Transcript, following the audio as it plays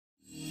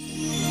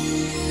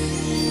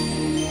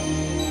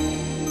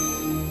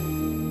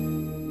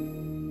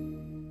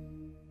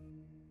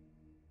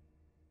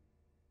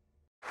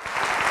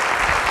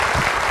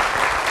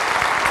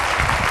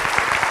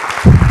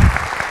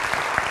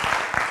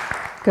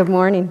Good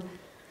morning.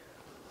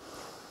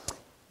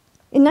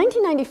 In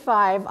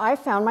 1995, I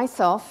found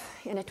myself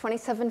in a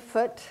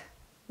 27-foot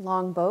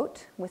long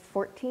boat with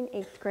 14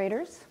 eighth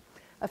graders,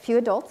 a few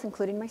adults,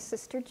 including my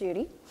sister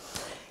Judy.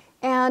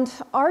 And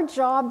our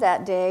job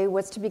that day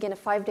was to begin a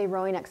 5-day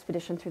rowing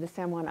expedition through the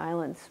San Juan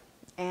Islands.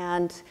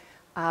 And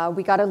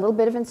we got a little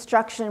bit of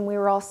instruction. We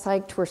were all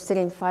psyched. We're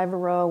sitting 5 a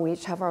row. We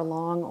each have our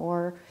long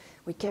oar.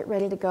 We get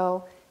ready to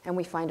go, and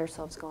we find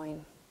ourselves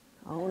going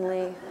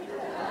only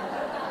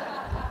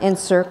in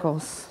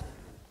circles.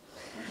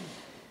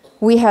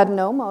 We had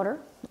no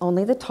motor,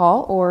 only the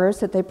tall oars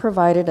that they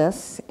provided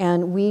us,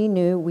 and we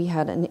knew we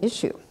had an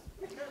issue.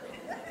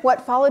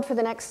 What followed for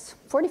the next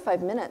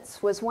 45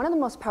 minutes was one of the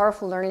most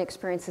powerful learning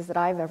experiences that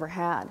I've ever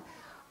had.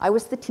 I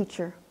was the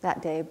teacher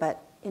that day,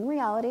 but in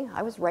reality,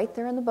 I was right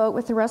there in the boat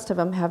with the rest of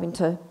them having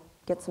to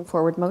get some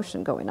forward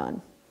motion going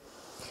on.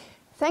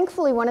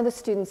 Thankfully, one of the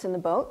students in the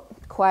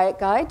boat, quiet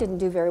guy, didn't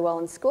do very well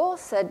in school,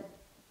 said,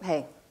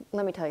 "Hey,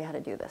 let me tell you how to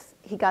do this."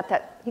 He got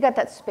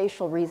that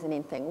spatial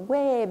reasoning thing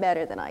way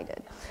better than I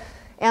did.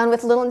 And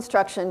with little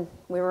instruction,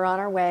 we were on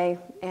our way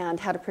and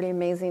had a pretty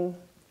amazing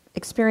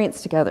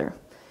experience together.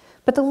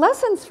 But the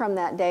lessons from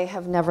that day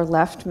have never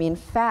left me. In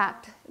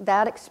fact,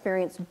 that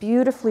experience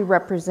beautifully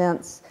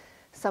represents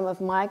some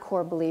of my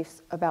core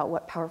beliefs about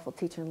what powerful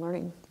teaching and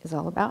learning is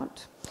all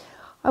about.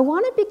 I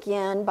want to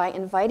begin by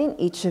inviting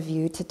each of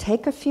you to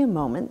take a few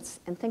moments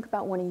and think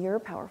about one of your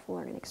powerful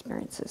learning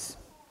experiences.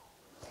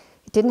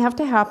 It didn't have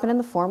to happen in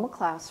the formal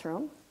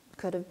classroom. It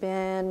could have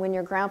been when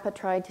your grandpa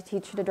tried to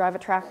teach you to drive a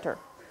tractor,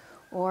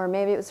 or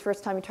maybe it was the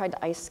first time you tried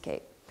to ice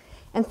skate.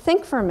 And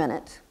think for a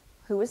minute,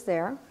 who was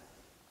there?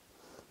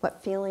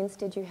 What feelings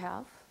did you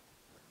have?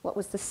 What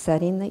was the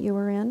setting that you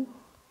were in?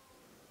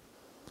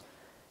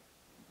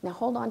 Now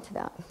hold on to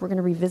that. We're going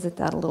to revisit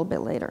that a little bit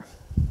later.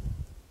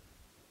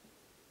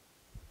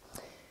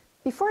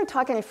 Before I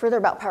talk any further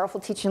about powerful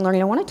teaching and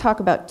learning, I want to talk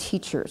about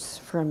teachers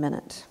for a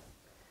minute.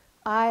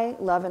 I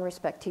love and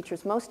respect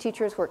teachers. Most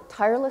teachers work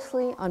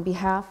tirelessly on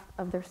behalf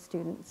of their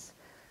students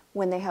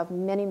when they have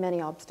many,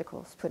 many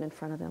obstacles put in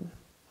front of them.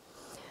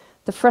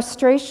 The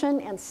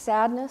frustration and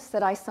sadness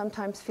that I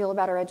sometimes feel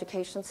about our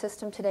education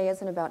system today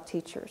isn't about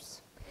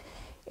teachers.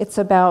 It's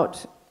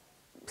about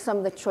some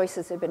of the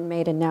choices that have been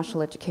made in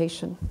national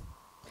education.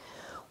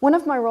 One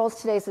of my roles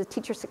today is a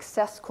teacher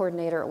success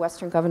coordinator at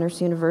Western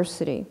Governors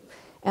University,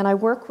 and I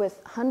work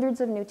with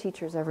hundreds of new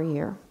teachers every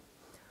year.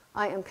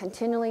 I am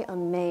continually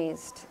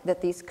amazed that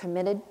these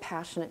committed,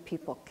 passionate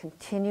people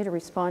continue to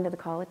respond to the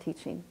call of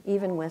teaching,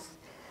 even with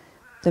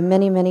the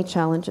many, many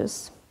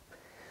challenges.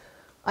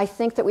 I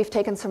think that we've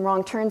taken some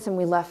wrong turns and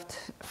we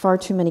left far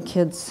too many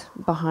kids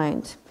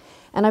behind.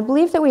 And I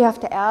believe that we have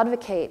to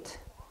advocate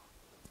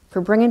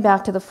for bringing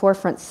back to the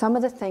forefront some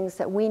of the things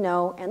that we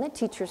know and that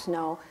teachers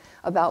know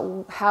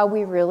about how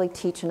we really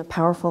teach in a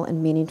powerful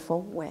and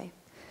meaningful way.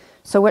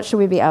 So what should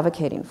we be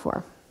advocating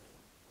for?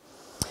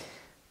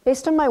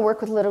 Based on my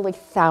work with literally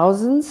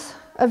thousands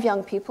of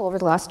young people over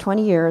the last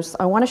 20 years,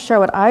 I want to share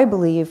what I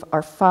believe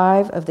are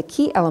 5 of the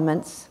key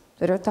elements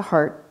that are at the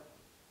heart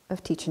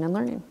of teaching and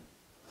learning.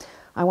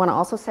 I want to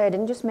also say I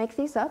didn't just make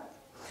these up.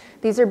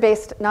 These are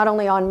based not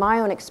only on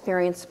my own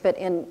experience, but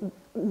in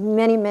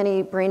many,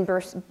 many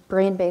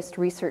brain-based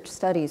research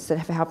studies that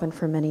have happened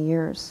for many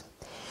years.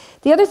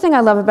 The other thing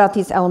I love about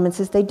these elements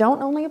is they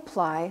don't only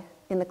apply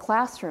in the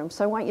classroom.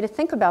 So I want you to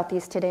think about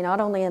these today,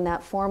 not only in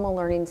that formal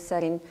learning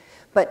setting,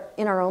 but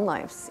in our own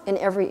lives, in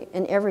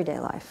everyday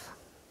life.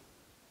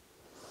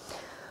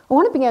 I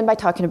want to begin by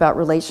talking about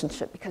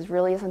relationship, because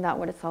really isn't that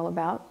what it's all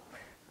about?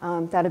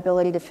 That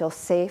ability to feel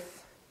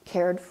safe,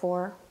 cared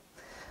for,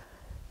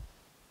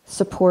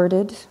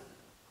 supported.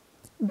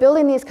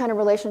 Building these kind of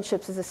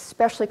relationships is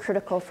especially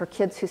critical for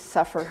kids who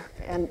suffer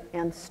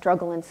and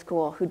struggle in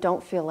school, who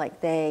don't feel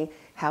like they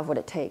have what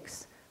it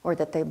takes or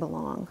that they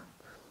belong.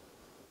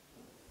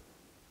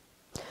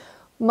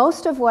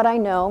 Most of what I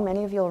know,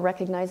 many of you will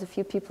recognize a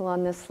few people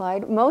on this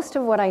slide, most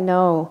of what I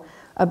know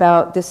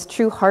about this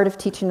true heart of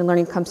teaching and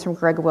learning comes from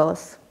Greg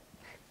Willis.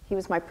 He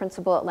was my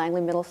principal at Langley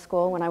Middle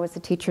School when I was a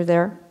teacher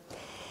there.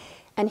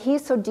 And he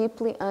so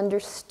deeply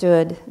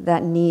understood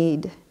that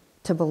need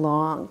to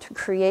belong, to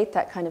create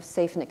that kind of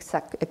safe and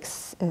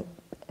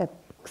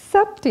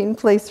accepting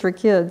place for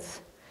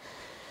kids.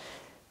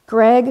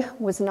 Greg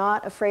was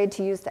not afraid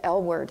to use the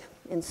L word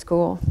in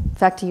school. In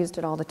fact, he used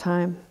it all the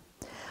time.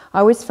 I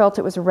always felt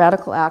it was a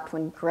radical act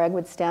when Greg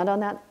would stand on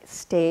that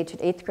stage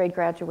at 8th grade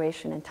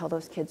graduation and tell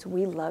those kids,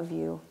 "We love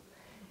you."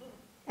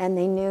 And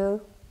they knew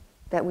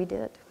that we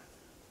did.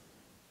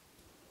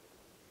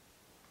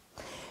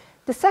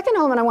 The second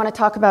element I want to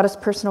talk about is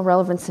personal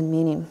relevance and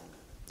meaning.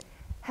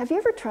 Have you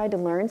ever tried to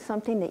learn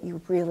something that you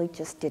really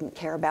just didn't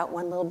care about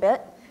one little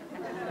bit?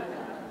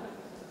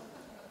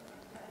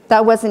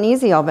 That wasn't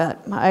easy, I'll bet.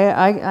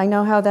 I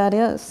know how that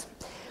is.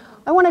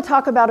 I want to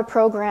talk about a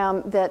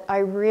program that I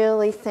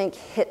really think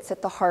hits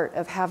at the heart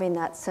of having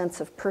that sense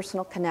of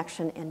personal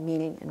connection and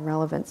meaning and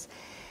relevance.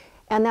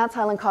 And that's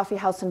Island Coffee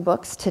House and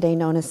Books, today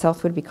known as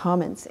South Whidbey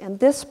Commons. And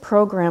this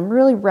program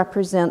really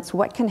represents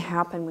what can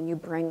happen when you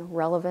bring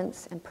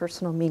relevance and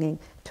personal meaning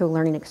to a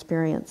learning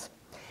experience.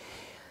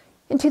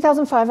 In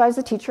 2005, I was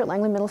a teacher at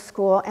Langley Middle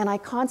School, and I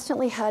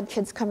constantly had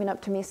kids coming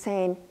up to me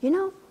saying, you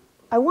know,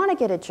 I want to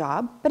get a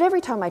job, but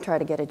every time I try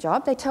to get a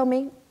job, they tell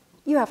me,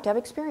 you have to have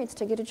experience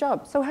to get a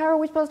job. So how are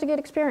we supposed to get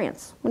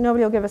experience when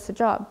nobody will give us a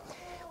job?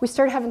 We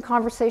started having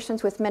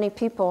conversations with many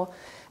people,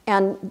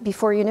 and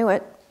before you knew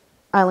it,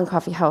 Island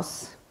Coffee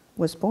House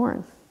was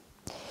born.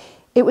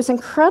 It was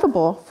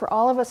incredible for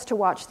all of us to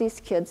watch these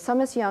kids,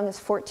 some as young as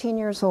 14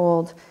 years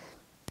old,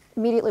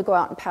 immediately go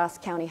out and pass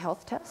county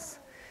health tests,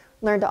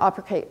 learn to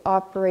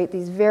operate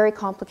these very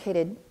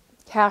complicated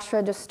cash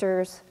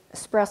registers,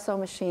 espresso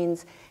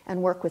machines,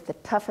 and work with the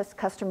toughest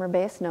customer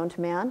base known to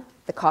man,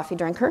 the coffee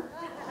drinker.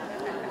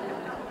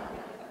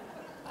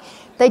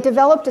 They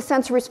developed a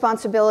sense of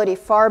responsibility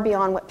far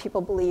beyond what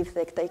people believed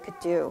that they could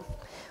do.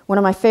 One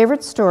of my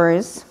favorite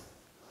stories,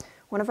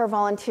 one of our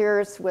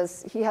volunteers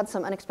he had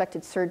some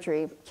unexpected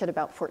surgery, kid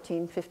about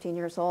 14, 15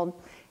 years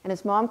old, and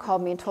his mom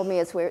called me and told me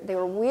as they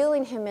were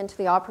wheeling him into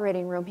the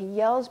operating room, he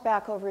yells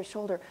back over his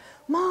shoulder,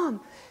 Mom,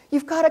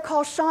 you've got to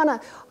call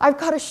Shauna. I've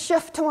got a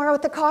shift tomorrow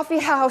at the coffee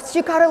house.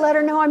 You've got to let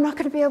her know I'm not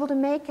going to be able to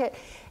make it.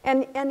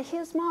 And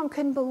his mom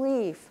couldn't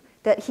believe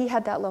that he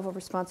had that level of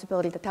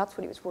responsibility, that's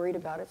what he was worried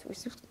about as he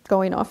was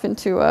going off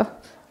into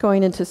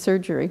going into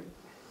surgery.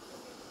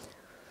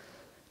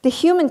 The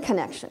human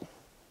connection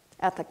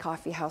at the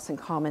coffee house and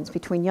commons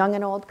between young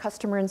and old,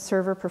 customer and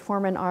server,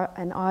 performer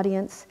and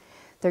audience,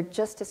 they're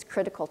just as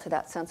critical to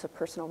that sense of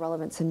personal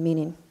relevance and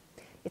meaning.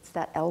 It's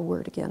that L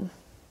word again.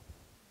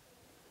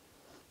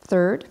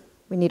 Third,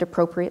 we need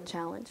appropriate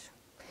challenge.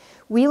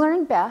 We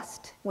learn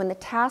best when the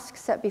task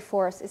set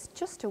before us is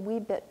just a wee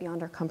bit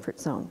beyond our comfort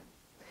zone,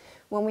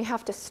 when we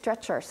have to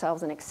stretch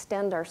ourselves and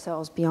extend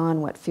ourselves beyond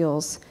what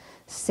feels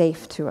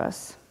safe to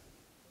us.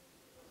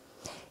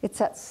 It's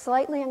that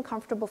slightly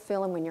uncomfortable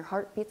feeling when your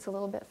heart beats a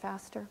little bit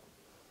faster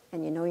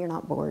and you know you're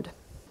not bored.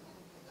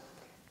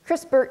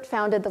 Chris Burt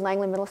founded the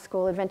Langley Middle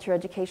School Adventure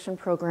Education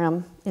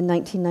Program in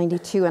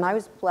 1992, and I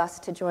was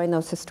blessed to join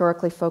those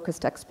historically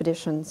focused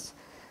expeditions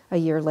a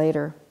year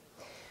later.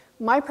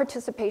 My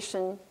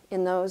participation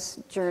in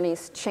those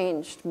journeys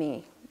changed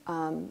me.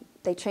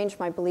 They changed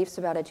my beliefs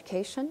about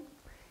education,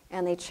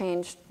 and they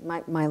changed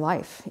my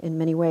life in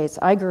many ways.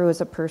 I grew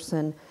as a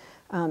person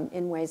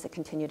in ways that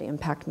continue to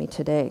impact me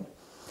today.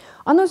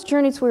 On those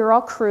journeys, we were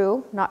all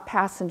crew, not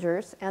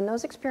passengers, and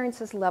those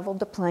experiences leveled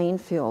the playing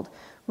field,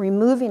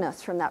 removing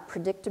us from that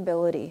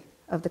predictability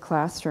of the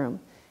classroom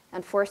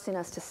and forcing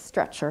us to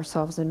stretch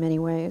ourselves in many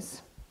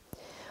ways.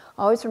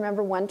 I always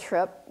remember one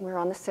trip, we were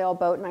on the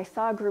sailboat, and I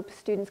saw a group of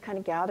students kind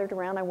of gathered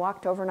around. I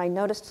walked over, and I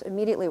noticed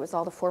immediately it was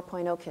all the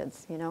 4.0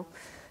 kids, you know,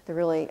 the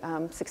really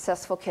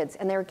successful kids.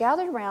 And they were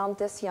gathered around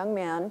this young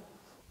man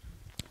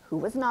who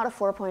was not a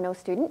 4.0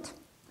 student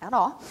at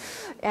all,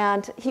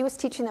 and he was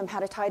teaching them how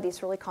to tie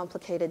these really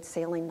complicated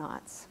sailing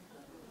knots.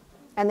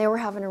 And they were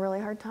having a really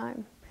hard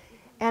time.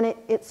 And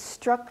it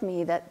struck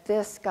me that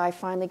this guy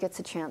finally gets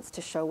a chance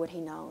to show what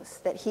he knows,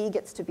 that he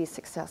gets to be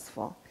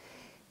successful.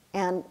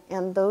 And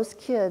those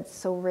kids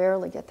so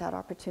rarely get that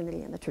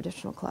opportunity in the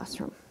traditional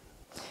classroom.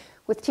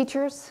 With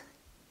teachers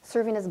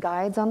serving as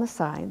guides on the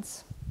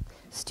sides,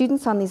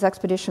 students on these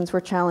expeditions were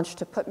challenged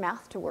to put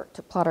math to work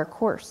to plot our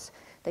course.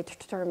 They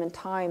determined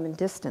time and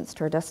distance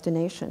to our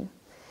destination.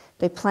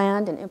 They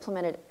planned and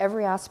implemented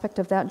every aspect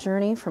of that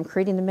journey, from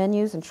creating the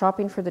menus and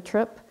shopping for the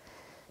trip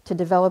to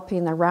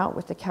developing the route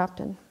with the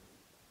captain.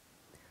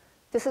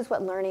 This is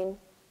what learning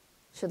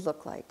should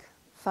look like: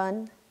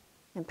 fun,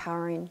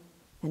 empowering,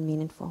 and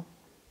meaningful.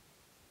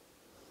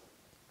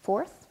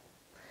 Fourth,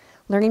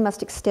 learning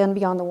must extend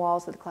beyond the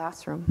walls of the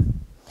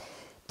classroom.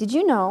 Did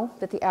you know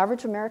that the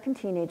average American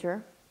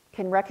teenager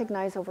can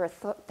recognize over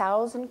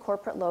 1,000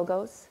 corporate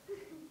logos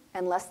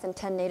and less than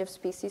 10 native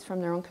species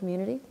from their own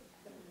community?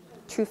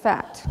 True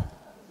fact.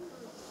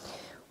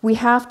 We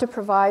have to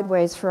provide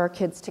ways for our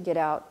kids to get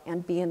out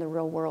and be in the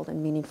real world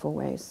in meaningful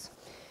ways.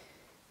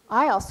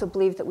 I also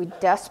believe that we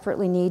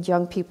desperately need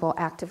young people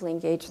actively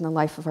engaged in the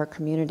life of our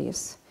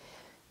communities.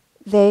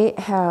 They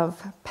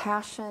have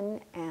passion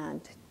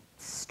and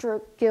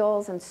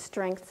skills and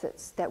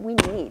strengths that we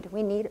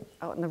need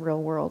out in the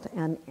real world,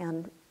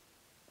 and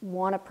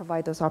want to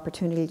provide those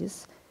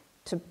opportunities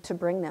to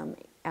bring them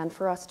and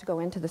for us to go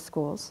into the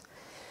schools.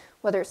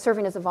 Whether it's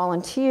serving as a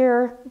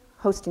volunteer,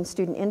 hosting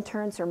student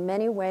interns, or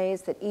many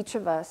ways that each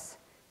of us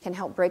can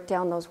help break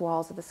down those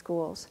walls of the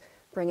schools,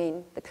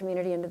 bringing the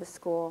community into the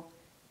school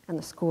and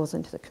the schools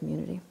into the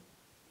community.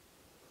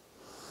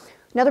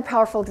 Another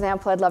powerful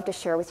example I'd love to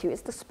share with you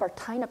is the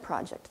Spartina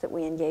project that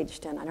we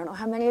engaged in. I don't know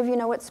how many of you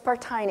know what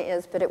Spartina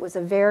is, but it was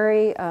a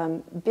very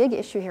big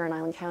issue here in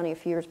Island County a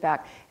few years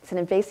back. It's an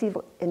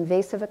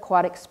invasive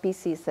aquatic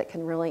species that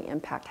can really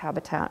impact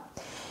habitat.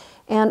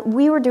 And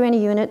we were doing a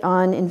unit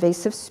on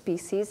invasive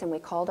species, and we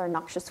called our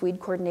noxious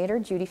weed coordinator,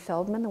 Judy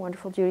Feldman, the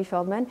wonderful Judy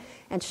Feldman,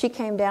 and she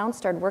came down,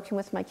 started working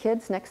with my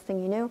kids. Next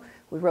thing you knew,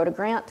 we wrote a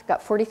grant,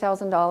 got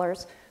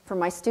 $40,000 for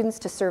my students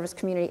to serve as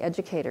community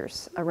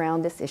educators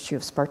around this issue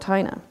of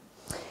Spartina.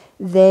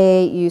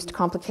 They used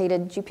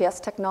complicated GPS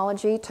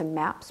technology to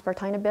map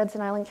Spartina beds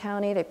in Island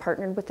County. They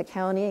partnered with the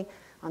county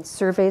on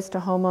surveys to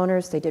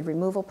homeowners. They did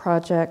removal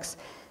projects.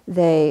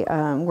 They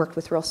worked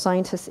with real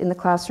scientists in the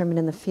classroom and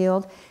in the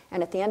field.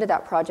 And at the end of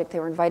that project, they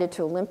were invited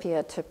to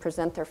Olympia to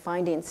present their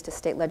findings to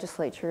state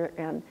legislature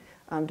and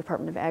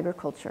Department of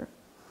Agriculture.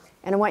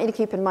 And I want you to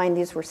keep in mind,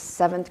 these were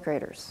 7th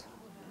graders,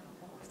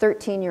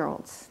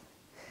 13-year-olds.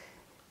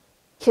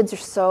 Kids are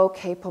so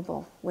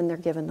capable when they're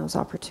given those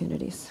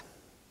opportunities.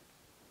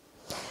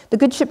 The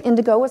Good Ship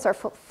Indigo was our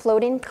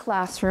floating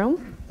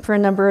classroom for a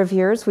number of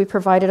years. We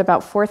provided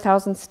about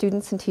 4,000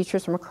 students and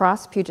teachers from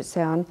across Puget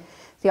Sound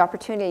the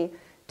opportunity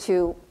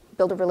to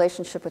build a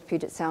relationship with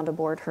Puget Sound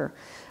aboard her.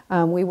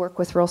 We work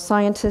with real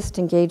scientists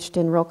engaged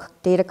in real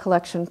data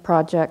collection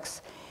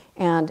projects,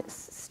 and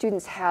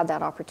students had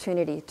that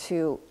opportunity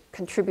to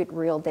contribute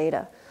real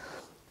data.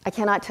 I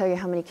cannot tell you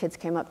how many kids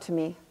came up to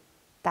me,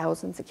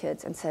 thousands of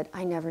kids, and said,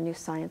 "I never knew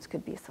science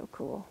could be so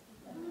cool."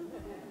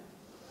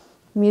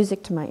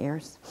 Music to my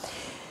ears.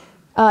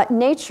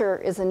 Nature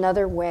is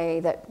another way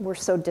that we're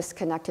so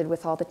disconnected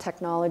with all the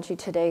technology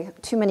today.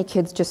 Too many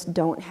kids just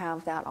don't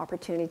have that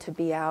opportunity to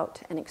be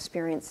out and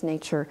experience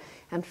nature,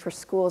 and for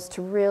schools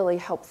to really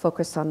help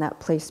focus on that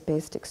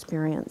place-based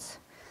experience.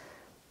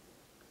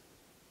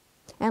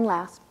 And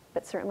last,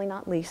 but certainly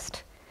not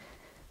least,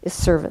 is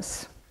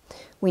service.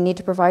 We need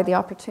to provide the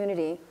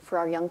opportunity for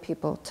our young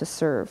people to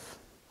serve.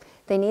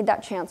 They need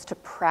that chance to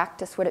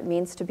practice what it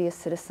means to be a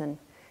citizen,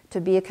 to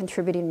be a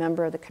contributing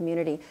member of the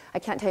community. I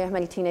can't tell you how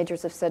many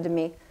teenagers have said to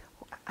me,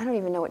 "I don't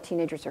even know what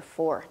teenagers are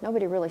for.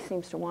 Nobody really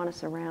seems to want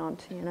us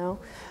around, you know?"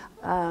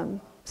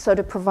 So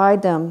to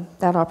provide them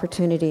that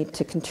opportunity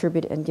to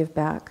contribute and give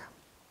back.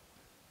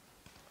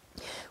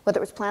 Whether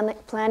it was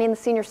planning the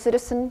senior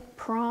citizen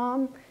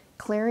prom,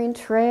 clearing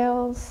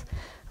trails,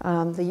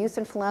 the youth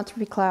and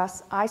philanthropy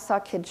class, I saw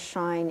kids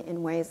shine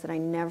in ways that I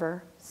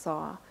never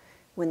saw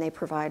when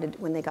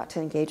they got to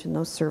engage in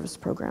those service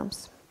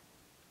programs.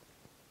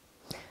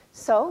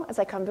 So, as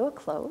I come to a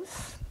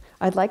close,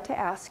 I'd like to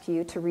ask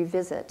you to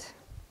revisit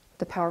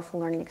the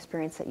powerful learning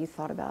experience that you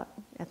thought about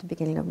at the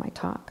beginning of my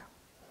talk.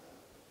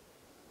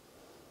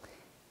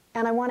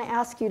 And I want to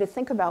ask you to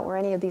think about, were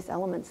any of these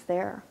elements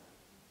there?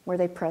 Were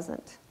they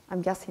present?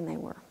 I'm guessing they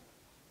were.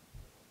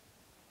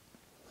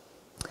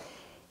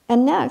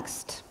 And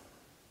next,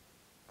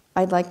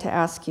 I'd like to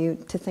ask you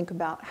to think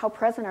about, how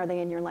present are they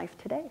in your life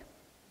today?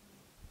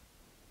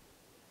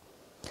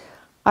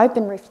 I've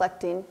been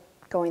reflecting,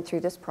 going through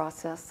this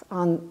process,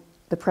 on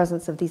the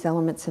presence of these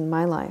elements in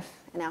my life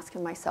and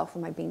asking myself,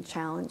 am I being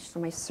challenged?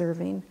 Am I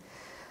serving?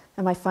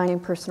 Am I finding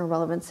personal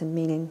relevance and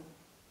meaning?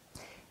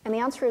 And the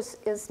answer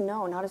is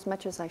no, not as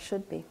much as I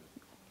should be.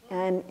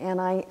 And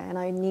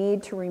I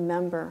need to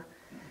remember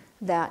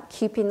that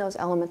keeping those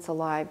elements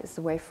alive is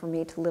the way for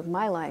me to live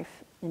my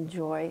life in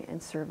joy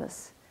and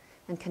service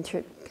and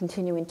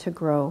continuing to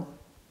grow.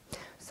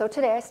 So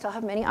today I still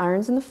have many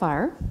irons in the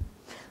fire.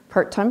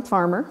 Part-time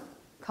farmer,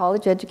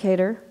 college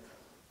educator,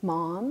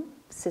 mom,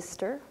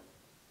 sister,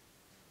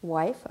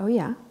 wife. Oh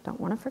yeah, don't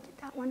want to forget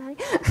that one, honey.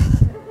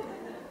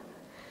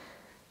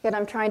 Yet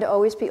I'm trying to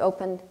always be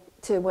open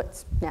to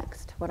what's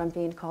next, what I'm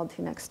being called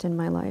to next in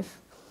my life.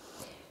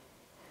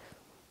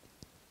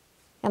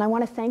 And I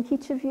want to thank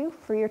each of you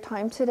for your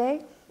time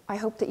today. I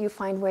hope that you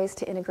find ways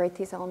to integrate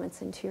these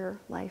elements into your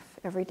life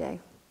every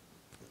day.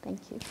 Thank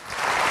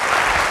you.